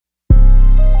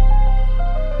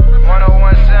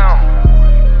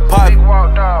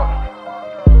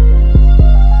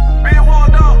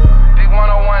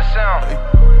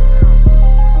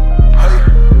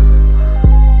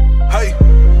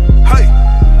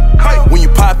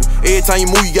Every time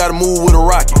you move, you gotta move with a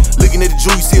rocket. Looking at the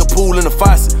jewel, you see a pool in the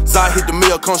faucet. Zai hit the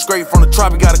mill, come straight from the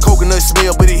tropic. Got a coconut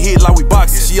smell, but it hit like we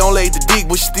boxing. She only ate the dick,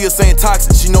 but she still saying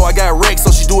toxic. She know I got wrecked,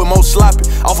 so she do it more sloppy.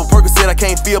 Off a Percocet, I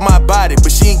can't feel my body, but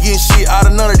she ain't getting shit out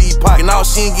of none of these pockets. Now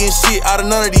she ain't getting shit out of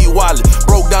none of these wallets.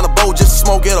 Broke down the boat just to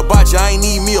smoke at a botcha. I ain't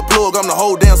need me a plug, I'm the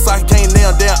whole damn socket. Can't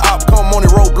damn op, come on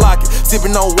the road block it.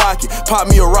 Sippin' on Wacky, pop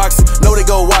me a Roxy. Know they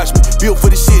go watch me. Built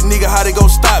for the shit, nigga, how they gon'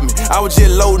 stop me? I was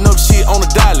just loading up shit on the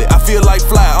dolly. I feel like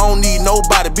fly, I don't need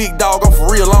nobody. Big dog, I'm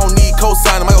for real, I don't need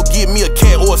cosign. I might go get me a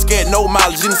cat or a scat, no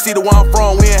mileage. In the city where I'm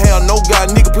from, we ain't have no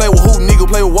God. Nigga play with who? Nigga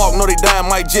play with walk, know they dying.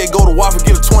 Might jet go to Waffle,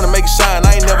 get a 20, make it shine.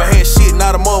 I ain't never had shit,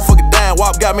 not a motherfucking dime.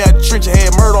 Wop got me out the trench and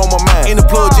had murder on my mind. In the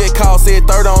plug, jet call, said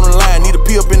 30 on the line. Need a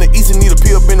pee up in the east and need a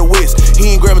pee up in the west.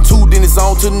 He ain't grabbing two, then it's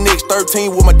on to the next.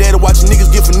 13 with my daddy watching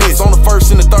niggas get finesse. On the first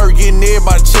and the third, getting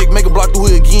everybody check. Make a block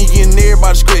through it again, getting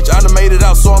everybody scratch. I done made it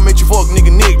out, so I met you fuck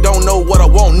nigga Nick. Don't know what I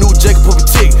want, new Jacob put a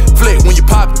tick. Flick when you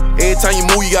pop it. Every time you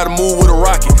move, you gotta move with a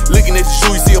rocket. Looking at the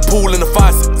shoe, you see a pool in the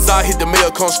faucet. Zai hit the mail,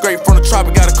 come straight from the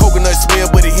tropic. Got a coconut smell,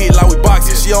 but it hit like we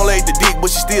boxing. She only ate the dick, but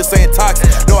she still saying toxic.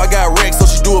 Know I got wrecked, so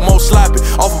she do it more sloppy.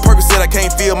 Off a Percocet, I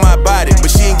can't feel my body,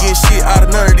 but she ain't getting shit out of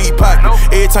none of these pockets.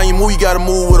 Every time you move, you gotta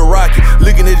move with a rocket.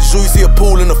 Looking at the shoe, you see a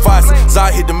pool in the faucet.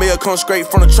 Zai hit the mail, come straight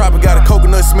from the tropic. Got a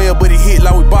coconut smell, but it hit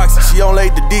like we boxing. She only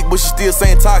ate the dick, but she still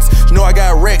saying toxic. She know I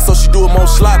got wrecked, so she do it more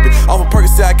sloppy. Off a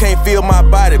Percocet, I can't feel my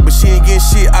body, but she ain't getting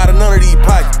shit out of none of these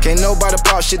pockets. Can't nobody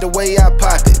pop shit the way I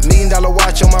pop it. $1 million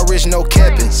watch on my wrist, no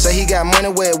capping. Say he got money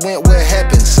where it went, where it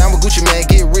happened. Sign with GucciMane,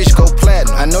 get rich, go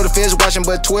platinum. I know the feds watching,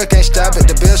 but 12 can't stop it.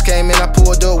 The bills came in, I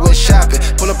pulled up, went shopping.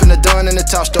 Pull up in the dawn and the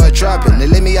top start dropping. They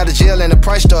let me out of jail and the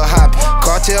price start hopping.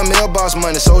 Cartel mailbox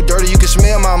money, so dirty you can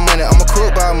smell my money. I'm a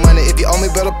crook by money, if you owe me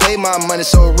better pay my money.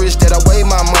 So rich that I weigh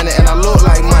my money and I look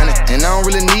like money. And I don't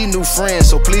really need new friends,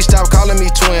 so please stop calling me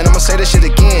twin. I'ma say that shit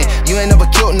again. You ain't never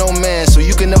killed no man, so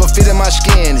you can never fit in my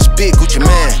skin. It's big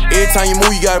GucciMane. Every time you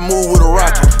move, you gotta move with a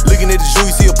rocket. Looking at the jewel,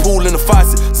 you see a pool in the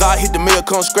faucet. Zai hit the mail,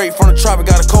 come straight from the tropic.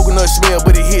 Got a coconut smell,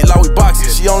 but it hit like we boxing.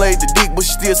 She only ate the dick, but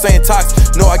she still saying toxic.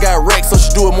 Know I got wrecked, so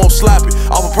she do it more sloppy.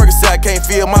 Off a Percocet, I can't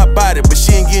feel my body, but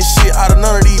she ain't getting shit out of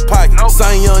none of these pockets.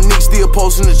 Same young nigga still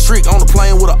posting the trick on the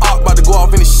plane with a arc, about to go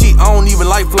off in the shit. I don't even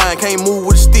like flying, can't move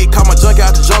with a stick. Caught my junk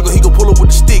out the jungle, he gon' pull up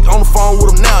with the stick. On the phone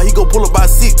with him now, he gon' pull up by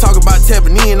 6. Talking about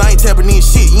tapping in, I ain't tapping in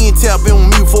shit. You ain't tapping with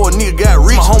me before a nigga got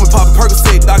rich. My homie poppin'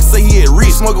 Percocet, doctor say he had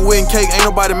rich. Smoking wedding cake, ain't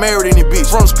nobody married in this bitch.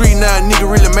 From the street now, a nigga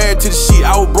really married to the shit.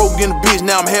 I was broke in the bitch,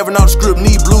 now I'm having all the script.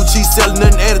 Need blue cheese, selling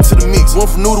nothing added to the mix. One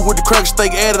for noodle with the cracker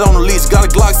steak added on the list. Got a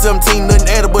Glock 17, nothing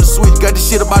added but a switch. Got this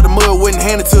shit about the mud, wasn't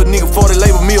handed to a nigga before they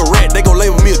label me a rat. They gon'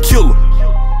 label me a killer.